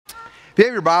If you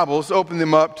have your Bibles, open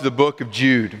them up to the book of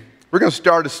Jude. We're going to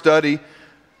start a study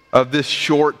of this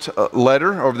short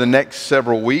letter over the next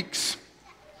several weeks.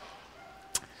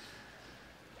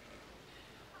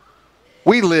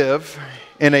 We live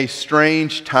in a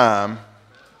strange time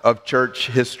of church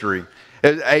history.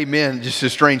 Amen, just a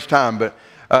strange time, but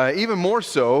even more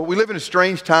so, we live in a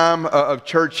strange time of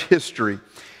church history.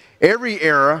 Every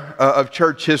era of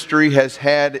church history has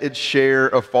had its share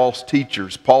of false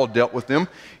teachers. Paul dealt with them.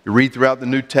 You read throughout the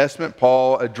New Testament,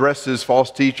 Paul addresses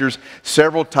false teachers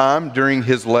several times during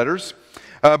his letters.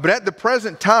 But at the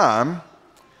present time,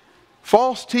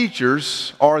 false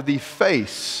teachers are the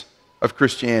face of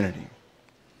Christianity.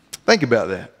 Think about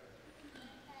that.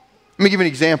 Let me give you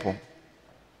an example.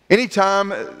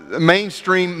 Anytime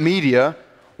mainstream media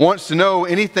wants to know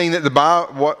anything that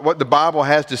what the Bible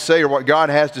has to say or what God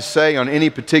has to say on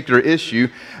any particular issue,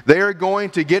 they are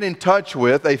going to get in touch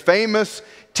with a famous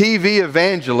TV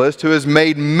evangelist who has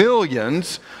made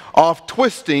millions off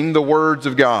twisting the words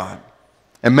of God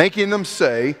and making them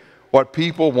say what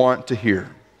people want to hear.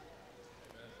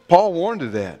 Paul warned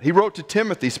of that. He wrote to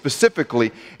Timothy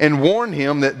specifically and warned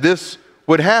him that this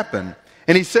would happen.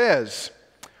 And he says,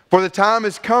 "For the time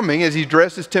is coming," as he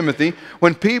addresses Timothy,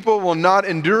 "when people will not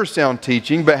endure sound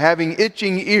teaching, but having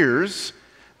itching ears,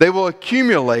 they will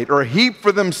accumulate or heap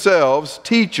for themselves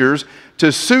teachers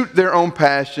to suit their own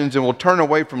passions, and will turn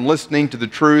away from listening to the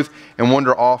truth and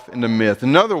wander off into myth."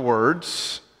 In other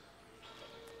words,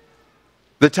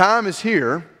 the time is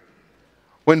here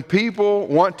when people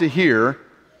want to hear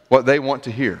what they want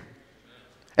to hear.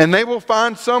 And they will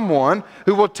find someone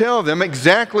who will tell them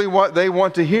exactly what they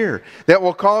want to hear. That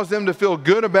will cause them to feel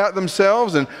good about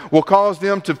themselves and will cause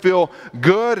them to feel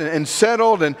good and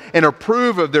settled and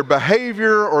approve of their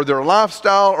behavior or their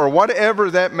lifestyle or whatever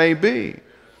that may be.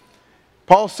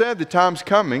 Paul said the time's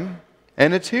coming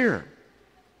and it's here.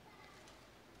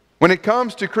 When it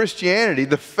comes to Christianity,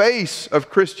 the face of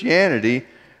Christianity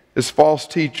is false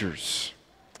teachers.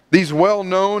 These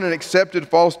well-known and accepted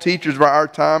false teachers of our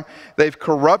time, they've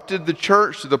corrupted the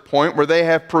church to the point where they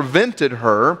have prevented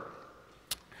her,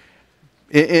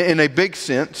 in a big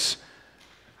sense,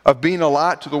 of being a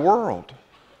light to the world.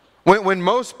 When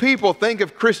most people think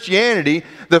of Christianity,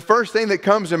 the first thing that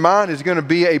comes to mind is going to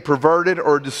be a perverted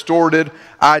or distorted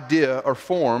idea or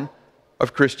form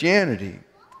of Christianity.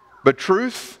 But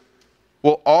truth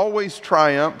will always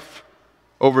triumph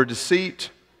over deceit.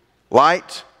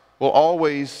 Light will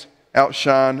always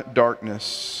outshine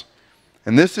darkness.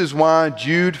 And this is why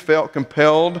Jude felt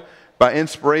compelled by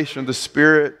inspiration of the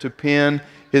Spirit to pen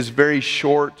his very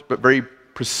short but very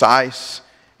precise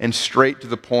and straight to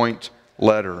the point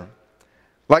letter.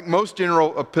 Like most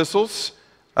general epistles,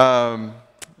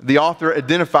 the author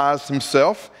identifies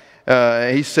himself.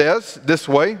 He says this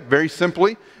way, very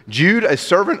simply, "Jude, a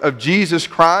servant of Jesus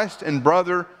Christ and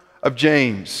brother of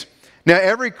James." Now,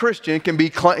 every Christian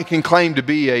can claim to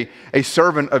be a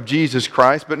servant of Jesus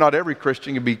Christ, but not every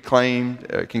Christian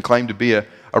can claim to be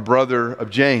a brother of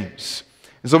James.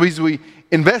 And so as we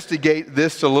investigate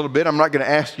this a little bit, I'm not going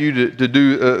to ask you to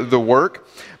do the work,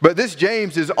 but this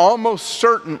James is almost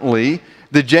certainly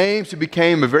the James who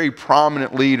became a very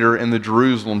prominent leader in the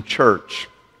Jerusalem church,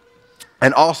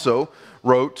 and also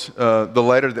wrote the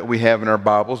letter that we have in our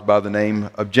Bibles by the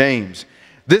name of James.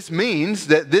 This means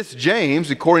that this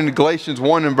James, according to Galatians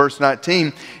 1 and verse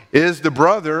 19, is the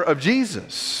brother of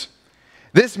Jesus.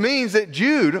 This means that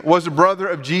Jude was a brother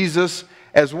of Jesus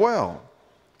as well.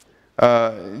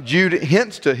 Jude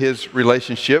hints to his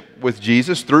relationship with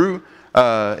Jesus through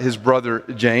his brother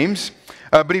James,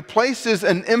 but he places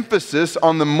an emphasis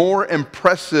on the more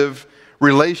impressive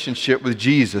relationship with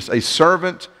Jesus, a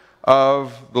servant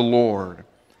of the Lord.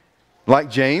 Like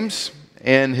James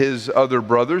and his other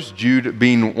brothers, Jude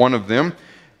being one of them,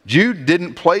 Jude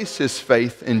didn't place his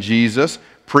faith in Jesus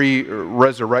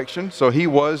pre-resurrection, so he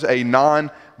was a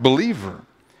non-believer.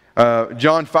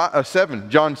 John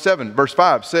 7, verse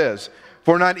 5 says,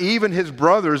 "For not even his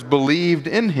brothers believed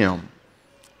in him."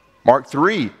 Mark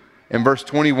 3 and verse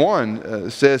 21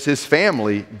 says his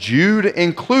family, Jude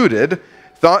included,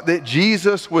 thought that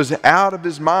Jesus was out of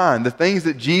his mind. The things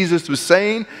that Jesus was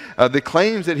saying, the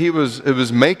claims that he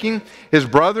was making, his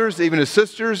brothers, even his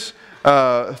sisters,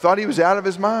 thought he was out of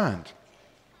his mind.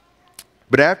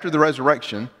 But after the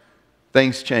resurrection,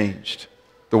 things changed.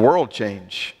 The world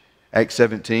changed. Acts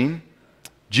 17,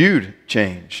 Jude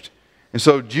changed. And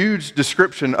so Jude's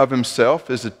description of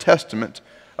himself is a testament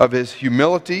of his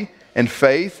humility and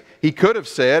faith. He could have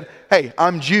said, "Hey,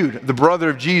 I'm Jude, the brother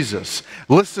of Jesus.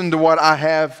 Listen to what I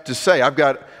have to say. I've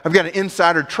got an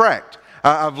insider tract.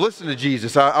 I've listened to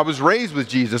Jesus. I was raised with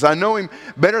Jesus. I know him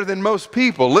better than most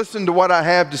people. Listen to what I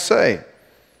have to say.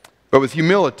 But with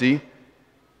humility,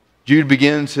 Jude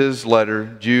begins his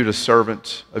letter. Jude, a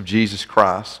servant of Jesus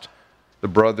Christ, the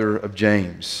brother of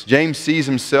James. James sees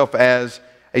himself as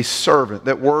a servant.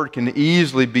 That word can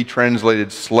easily be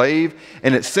translated slave,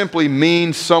 and it simply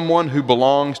means someone who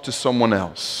belongs to someone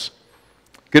else.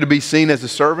 Could it be seen as a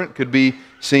servant? Could be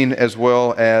seen as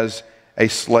well as a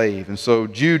slave. And so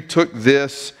Jude took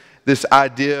this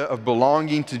idea of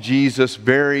belonging to Jesus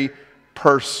very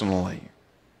personally.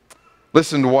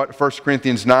 Listen to what 1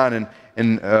 Corinthians 9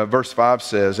 and verse 5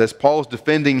 says. As Paul's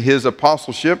defending his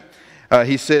apostleship,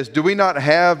 he says, "Do we not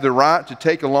have the right to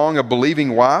take along a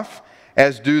believing wife,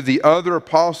 as do the other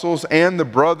apostles and the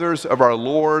brothers of our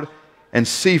Lord and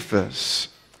Cephas?"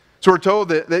 So we're told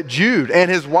that Jude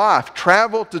and his wife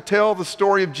traveled to tell the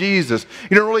story of Jesus.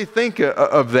 You don't really think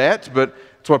of that, but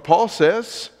it's what Paul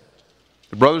says.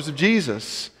 The brothers of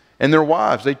Jesus and their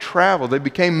wives, they traveled. They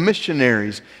became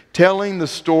missionaries, telling the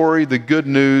story, the good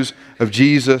news of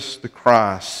Jesus the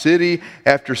Christ. City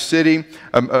after city,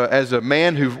 as a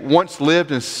man who once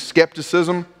lived in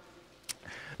skepticism,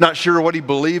 not sure what he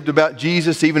believed about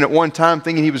Jesus, even at one time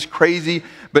thinking he was crazy,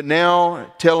 but now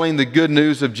telling the good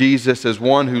news of Jesus as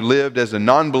one who lived as a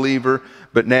non-believer,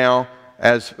 but now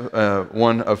as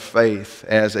one of faith,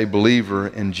 as a believer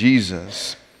in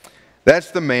Jesus.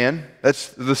 That's the man, that's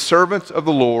the servant of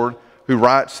the Lord who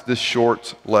writes this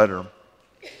short letter.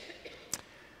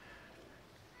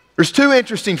 There's two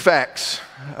interesting facts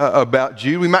about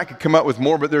Jude. We might could come up with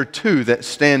more, but there are two that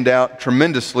stand out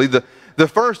tremendously. The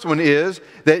first one is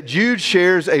that Jude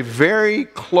shares a very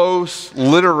close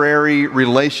literary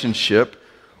relationship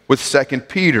with 2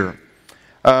 Peter.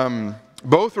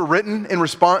 Both are written in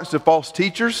response to false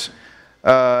teachers.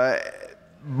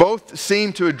 Both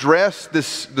seem to address the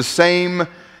same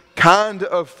kind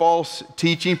of false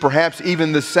teaching, perhaps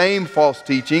even the same false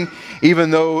teaching,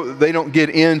 even though they don't get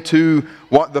into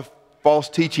what the false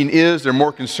teaching is. They're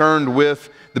more concerned with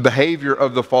the behavior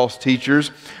of the false teachers.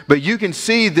 But you can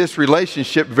see this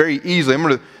relationship very easily. I'm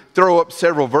going to throw up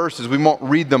several verses. We won't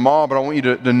read them all, but I want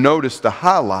you to notice the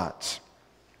highlights.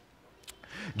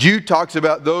 Jude talks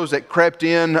about those that crept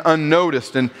in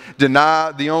unnoticed and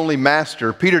deny the only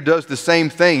master. Peter does the same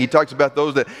thing. He talks about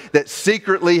those that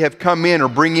secretly have come in or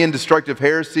bring in destructive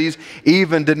heresies,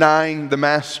 even denying the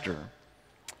master.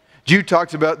 Jude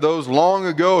talks about those long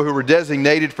ago who were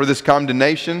designated for this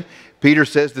condemnation. Peter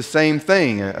says the same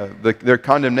thing, their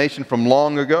condemnation from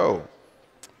long ago.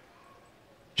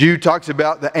 Jude talks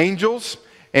about the angels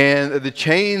and the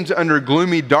chains under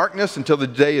gloomy darkness until the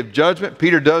day of judgment.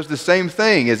 Peter does the same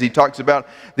thing as he talks about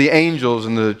the angels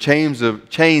and the chains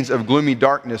of gloomy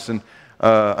darkness and,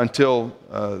 until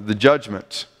the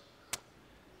judgment.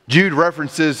 Jude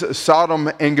references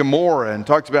Sodom and Gomorrah and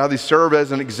talks about how they serve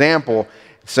as an example.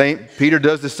 Peter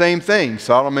does the same thing,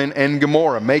 Sodom and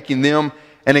Gomorrah, making them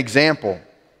an example.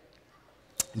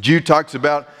 Jude talks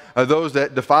about those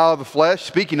that defile the flesh.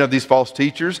 Speaking of these false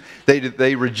teachers,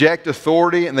 they reject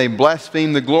authority and they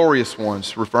blaspheme the glorious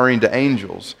ones, referring to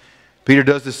angels. Peter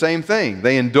does the same thing.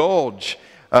 They indulge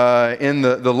in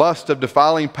the lust of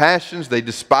defiling passions. They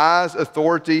despise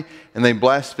authority and they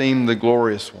blaspheme the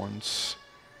glorious ones.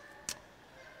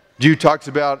 Jude talks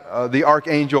about the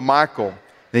archangel Michael.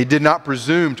 They did not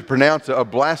presume to pronounce a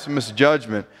blasphemous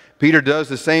judgment. Peter does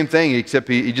the same thing, except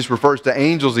he just refers to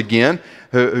angels again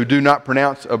who do not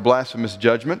pronounce a blasphemous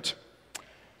judgment.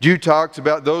 Jude talks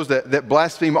about those that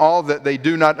blaspheme all that they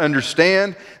do not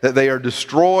understand, that they are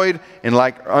destroyed, and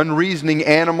like unreasoning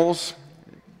animals.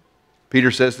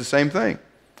 Peter says the same thing.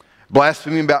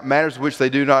 Blaspheming about matters which they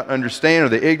do not understand or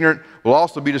the ignorant will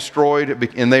also be destroyed,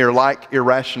 and they are like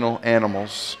irrational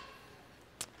animals.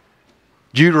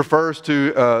 Jude refers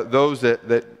to those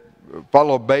that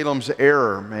follow Balaam's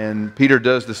error, and Peter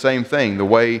does the same thing, the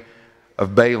way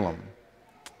of Balaam.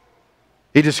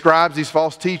 He describes these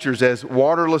false teachers as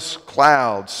waterless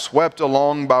clouds swept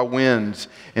along by winds,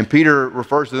 and Peter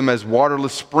refers to them as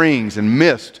waterless springs and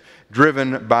mist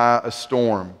driven by a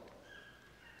storm.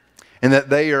 And that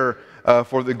they are,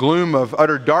 for the gloom of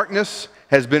utter darkness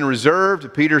has been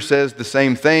reserved. Peter says the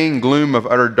same thing, gloom of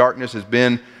utter darkness has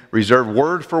been reserved,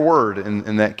 word for word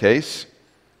in that case.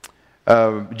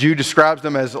 Jude describes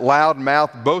them as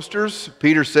loud-mouthed boasters.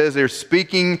 Peter says they're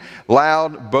speaking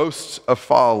loud boasts of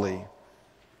folly.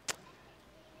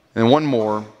 And one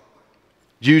more.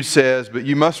 Jude says, "But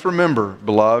you must remember,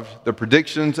 beloved, the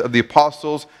predictions of the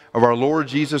apostles of our Lord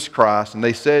Jesus Christ. And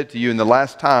they said to you, in the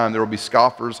last time there will be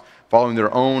scoffers following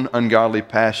their own ungodly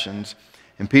passions."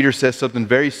 And Peter says something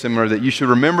very similar, that you should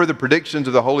remember the predictions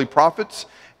of the holy prophets.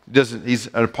 he's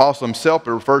an apostle himself,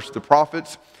 but refers to the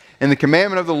prophets. "And the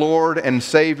commandment of the Lord and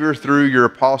Savior through your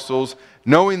apostles,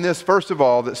 knowing this, first of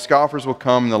all, that scoffers will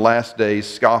come in the last days,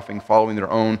 scoffing, following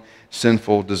their own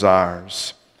sinful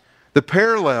desires." The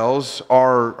parallels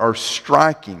are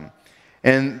striking.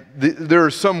 And there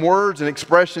are some words and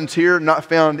expressions here not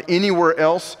found anywhere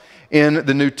else in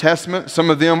the New Testament. Some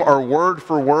of them are word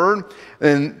for word.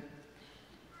 And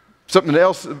something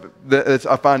else that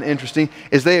I find interesting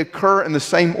is they occur in the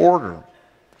same order.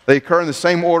 They occur in the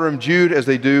same order in Jude as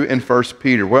they do in 1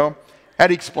 Peter. Well, how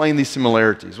do you explain these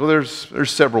similarities? Well, there's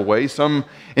several ways. Some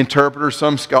interpreters,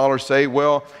 some scholars say,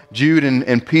 well, Jude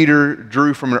and Peter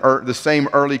drew from the same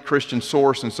early Christian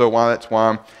source, and so that's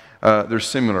why they're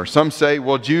similar. Some say,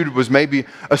 well, Jude was maybe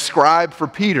a scribe for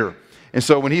Peter. And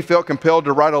so when he felt compelled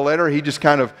to write a letter, he just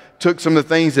kind of took some of the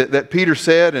things that Peter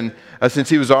said, and since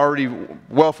he was already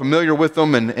well familiar with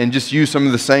them, and just used some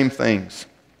of the same things.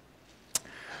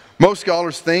 Most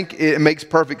scholars think it makes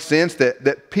perfect sense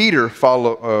that Peter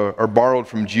borrowed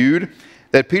from Jude,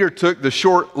 that Peter took the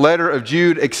short letter of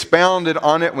Jude, expounded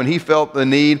on it when he felt the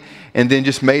need, and then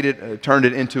just turned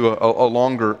it into a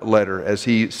longer letter as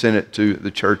he sent it to the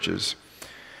churches.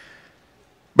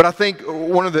 But I think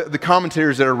one of the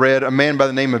commentators that I read, a man by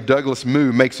the name of Douglas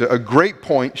Moo, makes a great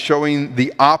point showing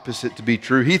the opposite to be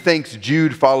true. He thinks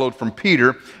Jude followed from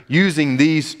Peter using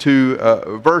these two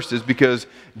verses because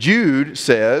Jude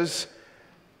says,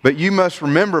 "But you must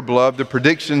remember, beloved, the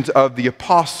predictions of the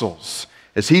apostles,"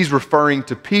 as he's referring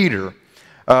to Peter,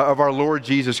 of our Lord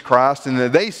Jesus Christ, and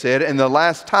that they said, "In the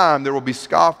last time there will be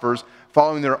scoffers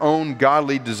following their own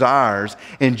godly desires."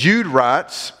 And Jude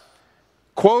writes,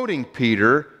 quoting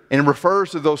Peter, and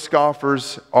refers to those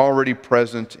scoffers already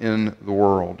present in the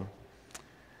world.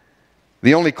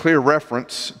 The only clear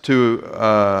reference to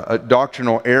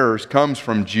doctrinal errors comes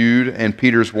from Jude and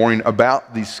Peter's warning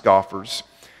about these scoffers.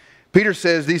 Peter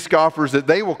says these scoffers, that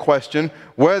they will question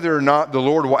whether or not the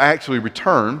Lord will actually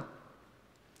return.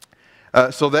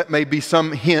 So that may be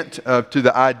some hint to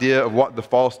the idea of what the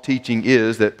false teaching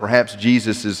is, that perhaps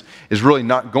Jesus is really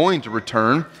not going to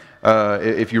return.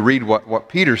 If you read what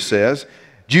Peter says,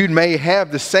 Jude may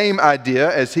have the same idea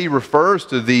as he refers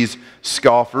to these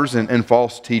scoffers and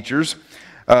false teachers,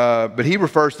 but he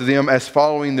refers to them as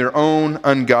following their own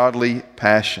ungodly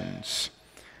passions.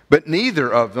 But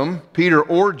neither of them, Peter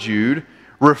or Jude,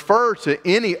 refer to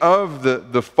any of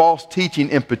the false teaching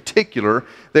in particular.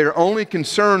 They are only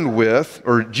concerned with,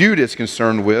 or Jude is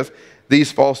concerned with,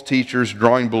 these false teachers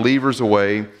drawing believers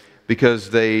away because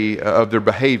of their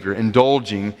behavior,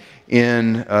 indulging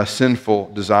in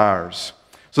sinful desires.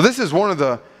 So this is one of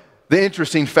the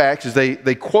interesting facts, is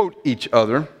they quote each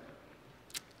other.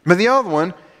 But the other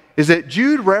one is that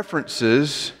Jude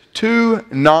references two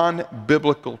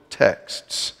non-biblical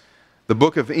texts. The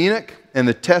book of Enoch and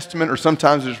the Testament, or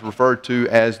sometimes it's referred to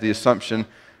as the Assumption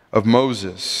of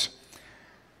Moses.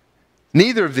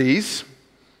 Neither of these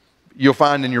you'll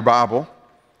find in your Bible.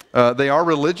 They are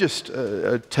religious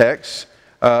texts.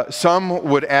 Some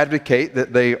would advocate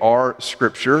that they are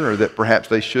Scripture, or that perhaps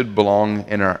they should belong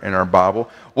in our Bible.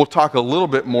 We'll talk a little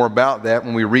bit more about that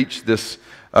when we reach this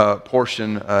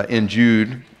portion in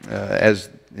Jude, as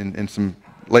in some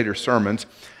later sermons.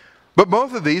 But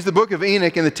both of these, the book of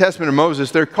Enoch and the Testament of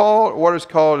Moses, they're called what is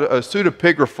called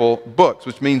pseudepigraphal books,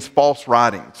 which means false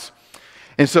writings.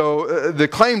 And so the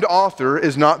claimed author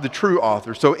is not the true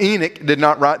author. So Enoch did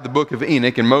not write the book of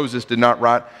Enoch, and Moses did not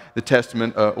write the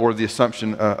Testament or the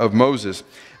Assumption of Moses.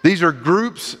 These are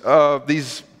groups of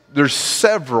these, there's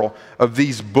several of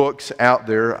these books out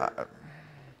there,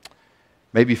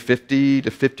 maybe 50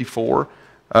 to 54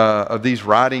 of these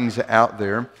writings out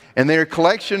there. And they're a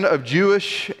collection of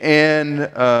Jewish and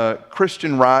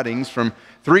Christian writings from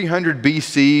 300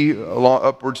 BC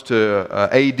upwards to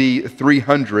AD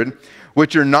 300,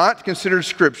 which are not considered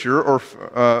Scripture,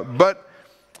 but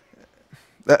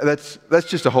that's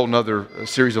just a whole nother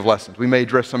series of lessons. We may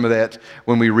address some of that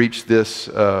when we reach these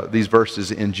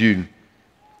verses in Jude.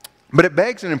 But it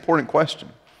begs an important question.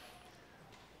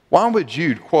 Why would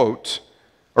Jude quote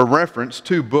or reference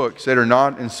two books that are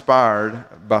not inspired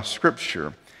by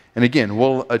Scripture? And again,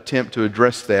 we'll attempt to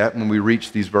address that when we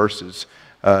reach these verses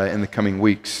in the coming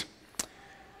weeks.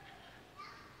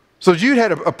 So Jude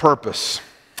had a purpose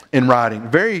in writing,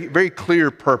 very, very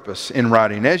clear purpose in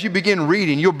writing. As you begin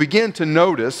reading, you'll begin to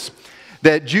notice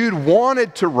that Jude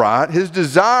wanted to write, his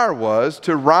desire was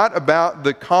to write about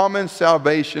the common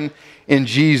salvation in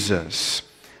Jesus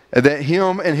that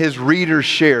him and his readers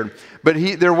shared. But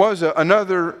there was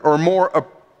another or more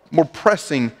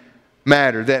pressing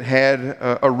matter that had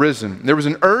arisen. There was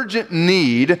an urgent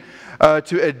need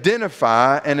to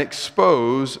identify and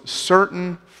expose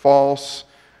certain false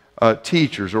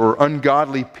teachers or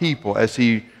ungodly people, as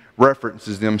he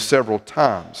references them several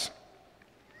times.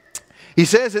 He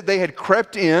says that they had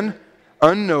crept in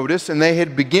unnoticed and they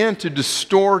had begun to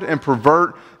distort and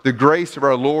pervert the grace of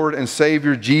our Lord and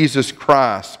Savior Jesus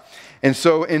Christ. And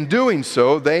so in doing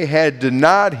so, they had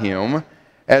denied Him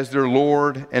as their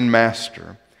Lord and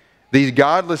Master. These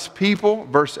godless people,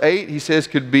 verse 8, he says,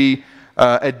 could be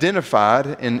identified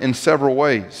in several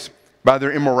ways. By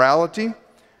their immorality,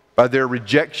 by their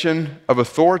rejection of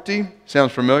authority.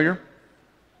 Sounds familiar?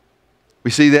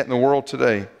 We see that in the world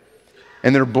today.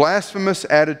 And their blasphemous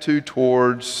attitude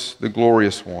towards the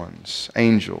glorious ones,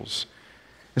 angels.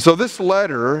 And so this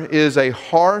letter is a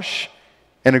harsh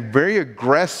and a very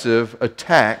aggressive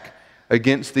attack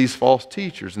against these false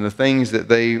teachers and the things that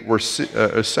they were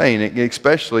saying,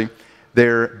 especially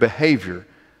their behavior.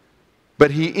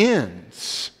 But he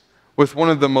ends with one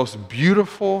of the most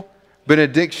beautiful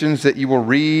benedictions that you will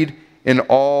read in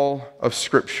all of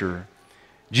Scripture.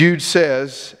 Jude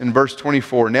says in verse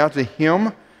 24, "Now to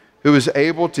Him who is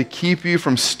able to keep you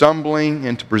from stumbling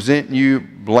and to present you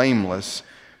blameless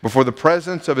before the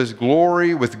presence of His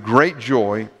glory with great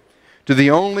joy, to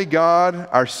the only God,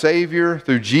 our Savior,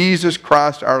 through Jesus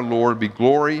Christ our Lord, be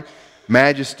glory,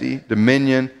 majesty,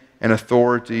 dominion, and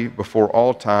authority before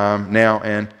all time, now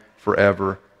and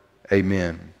forever.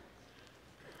 Amen."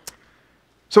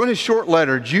 So in his short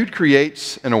letter, Jude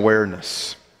creates an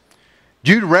awareness.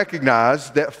 Jude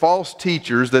recognized that false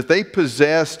teachers, that they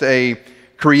possessed a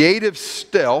creative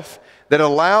stealth that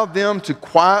allowed them to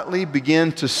quietly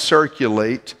begin to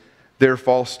circulate their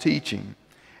false teaching.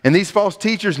 And these false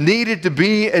teachers needed to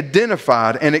be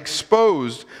identified and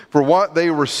exposed for what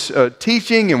they were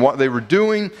teaching and what they were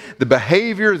doing, the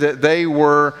behavior that they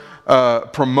were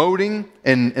promoting,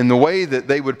 and the way that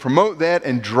they would promote that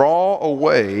and draw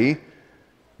away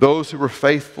those who were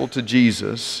faithful to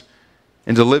Jesus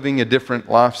into living a different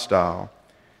lifestyle.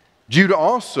 Jude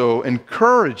also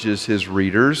encourages his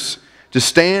readers to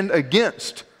stand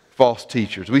against false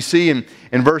teachers. We see in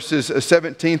verses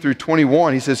 17 through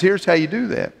 21, he says, here's how you do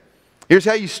that. Here's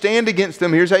how you stand against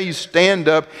them. Here's how you stand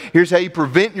up. Here's how you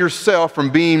prevent yourself from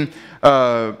being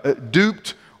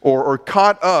duped or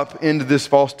caught up into this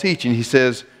false teaching. He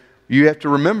says, you have to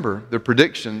remember the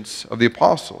predictions of the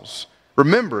apostles.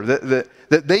 Remember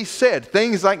that they said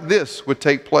things like this would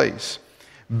take place.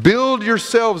 Build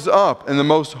yourselves up in the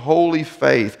most holy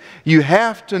faith. You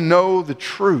have to know the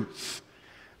truth.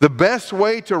 The best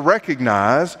way to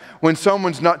recognize when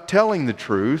someone's not telling the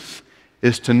truth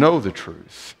is to know the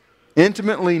truth.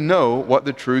 Intimately know what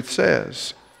the truth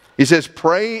says. He says,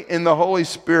 pray in the Holy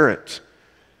Spirit.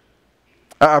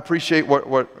 I appreciate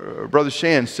what Brother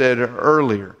Shan said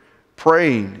earlier.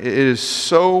 Praying, it is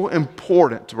so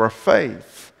important to our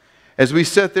faith. As we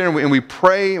sit there and we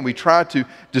pray and we try to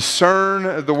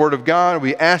discern the Word of God,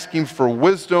 we ask Him for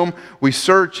wisdom, we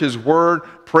search His Word.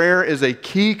 Prayer is a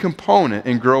key component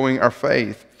in growing our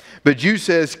faith. But Jude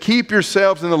says, keep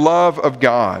yourselves in the love of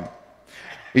God.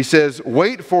 He says,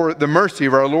 wait for the mercy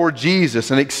of our Lord Jesus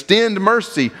and extend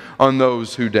mercy on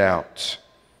those who doubt.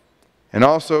 And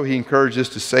also he encourages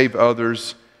us to save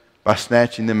others by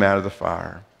snatching them out of the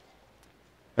fire.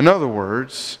 In other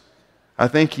words, I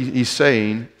think he's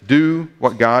saying, do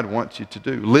what God wants you to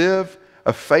do. Live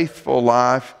a faithful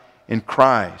life in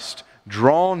Christ.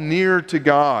 Draw near to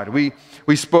God. We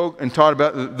spoke and taught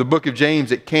about the book of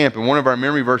James at camp, and one of our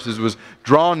memory verses was,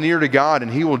 draw near to God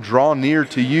and He will draw near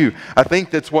to you. I think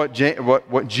that's what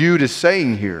Jude is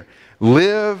saying here.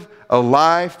 Live a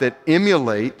life that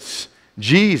emulates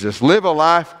Jesus. Live a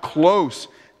life close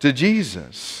to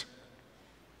Jesus.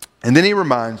 And then he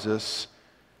reminds us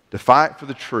to fight for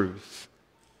the truth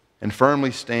and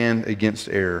firmly stand against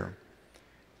error.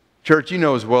 Church, you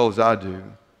know as well as I do,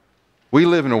 we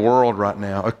live in a world right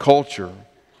now, a culture,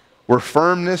 where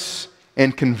firmness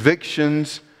and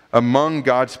convictions among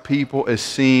God's people is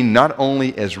seen not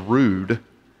only as rude,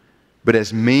 but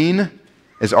as mean,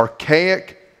 as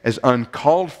archaic, as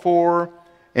uncalled for,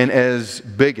 and as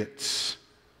bigots.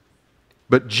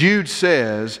 But Jude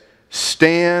says,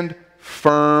 stand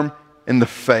firm in the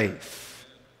faith.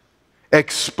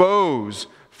 Expose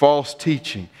false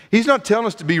teaching. He's not telling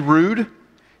us to be rude.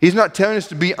 He's not telling us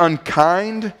to be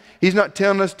unkind. He's not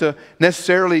telling us to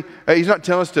necessarily, he's not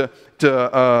telling us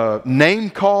to name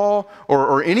call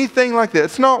or anything like that.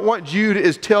 It's not what Jude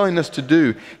is telling us to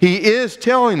do. He is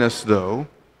telling us, though,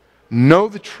 know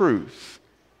the truth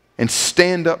and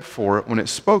stand up for it when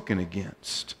it's spoken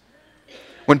against.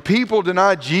 When people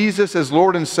deny Jesus as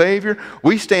Lord and Savior,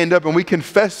 we stand up and we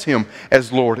confess Him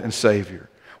as Lord and Savior.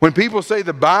 When people say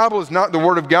the Bible is not the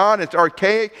Word of God, it's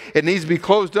archaic, it needs to be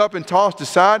closed up and tossed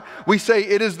aside, we say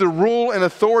it is the rule and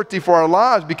authority for our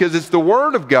lives because it's the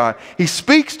Word of God. He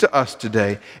speaks to us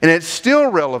today, and it's still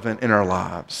relevant in our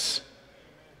lives.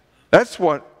 That's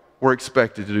what we're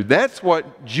expected to do. That's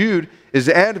what Jude is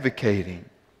advocating.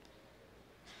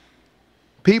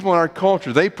 People in our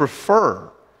culture, they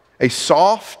prefer a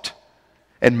soft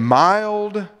and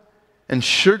mild and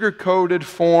sugar-coated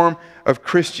form of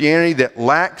Christianity that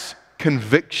lacks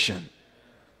conviction.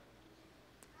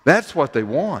 That's what they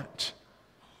want.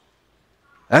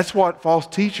 That's what false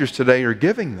teachers today are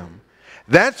giving them.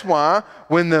 That's why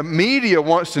when the media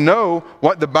wants to know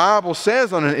what the Bible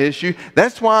says on an issue,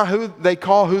 that's why who they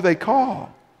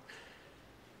call.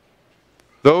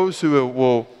 Those who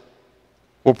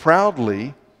will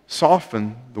proudly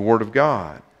soften the Word of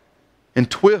God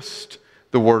and twist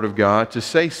the Word of God to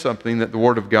say something that the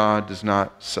Word of God does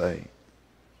not say.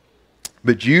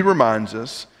 But Jude reminds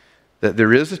us that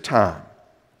there is a time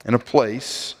and a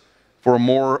place for a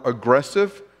more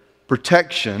aggressive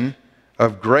protection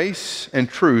of grace and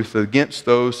truth against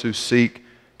those who seek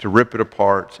to rip it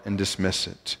apart and dismiss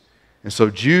it. And so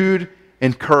Jude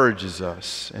encourages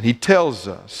us, and he tells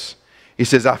us, he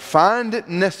says, I find it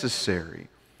necessary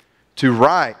to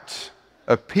write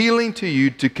appealing to you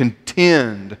to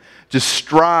contend, to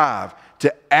strive,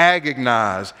 to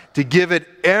agonize, to give it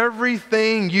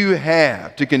everything you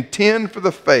have, to contend for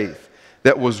the faith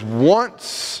that was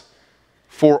once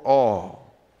for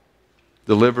all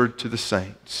delivered to the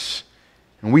saints.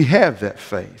 And we have that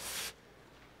faith.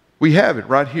 We have it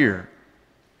right here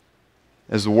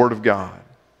as the Word of God.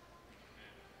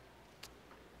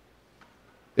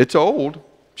 It's old.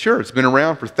 Sure, it's been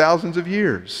around for thousands of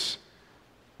years.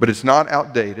 But it's not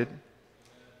outdated.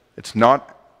 It's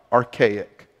not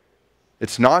archaic.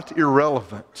 It's not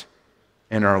irrelevant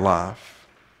in our life.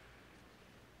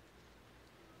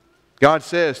 God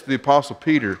says to the Apostle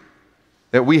Peter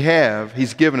that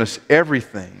He's given us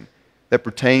everything that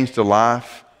pertains to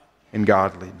life and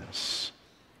godliness.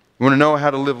 You want to know how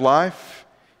to live life?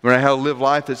 You want to know how to live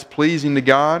life that's pleasing to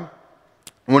God?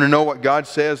 You want to know what God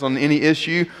says on any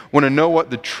issue? You want to know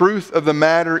what the truth of the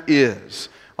matter is?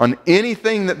 On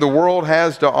anything that the world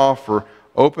has to offer,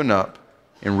 open up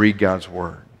and read God's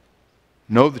Word.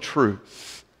 Know the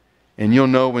truth, and you'll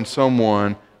know when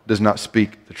someone does not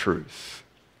speak the truth.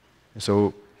 And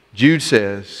so Jude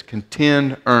says,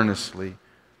 contend earnestly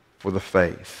for the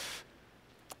faith.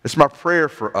 It's my prayer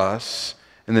for us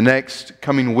in the next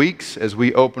coming weeks as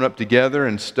we open up together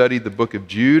and study the book of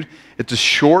Jude. It's a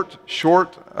short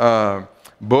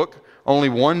book, only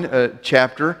one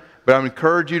chapter. But I would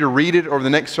encourage you to read it over the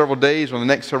next several days or the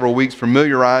next several weeks.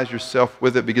 Familiarize yourself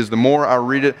with it, because the more I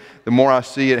read it, the more I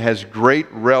see it has great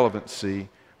relevancy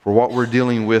for what we're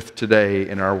dealing with today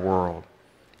in our world.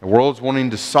 The world's wanting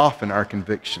to soften our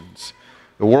convictions.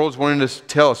 The world's wanting to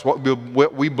tell us what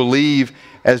we believe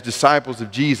as disciples of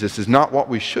Jesus is not what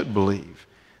we should believe.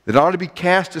 That it ought to be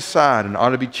cast aside and ought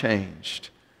to be changed.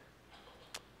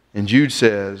 And Jude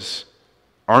says,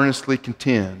 earnestly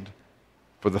contend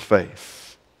for the faith.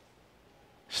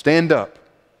 Stand up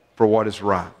for what is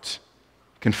right.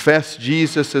 Confess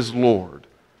Jesus as Lord.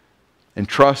 And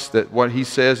trust that what He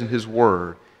says in His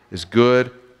Word is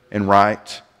good and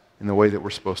right in the way that we're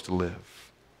supposed to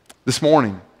live. This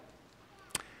morning,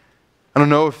 I don't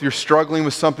know if you're struggling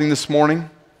with something this morning.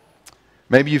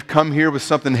 Maybe you've come here with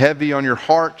something heavy on your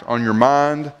heart, on your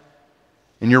mind,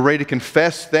 and you're ready to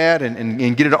confess that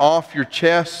and get it off your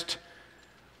chest.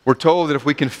 We're told that if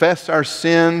we confess our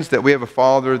sins, that we have a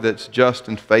Father that's just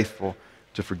and faithful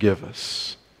to forgive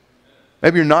us.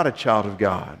 Maybe you're not a child of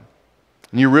God,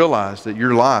 and you realize that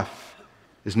your life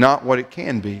is not what it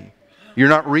can be. You're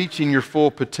not reaching your full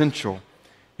potential.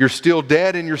 You're still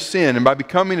dead in your sin, and by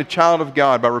becoming a child of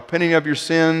God, by repenting of your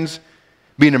sins,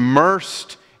 being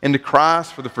immersed into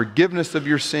Christ for the forgiveness of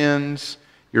your sins,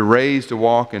 you're raised to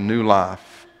walk in new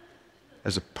life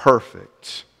as a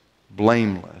perfect,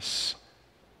 blameless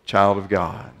child of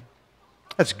God.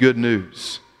 That's good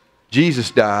news.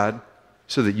 Jesus died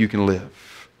so that you can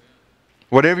live.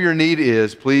 Whatever your need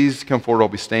is, please come forward while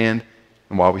we stand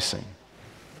and while we sing.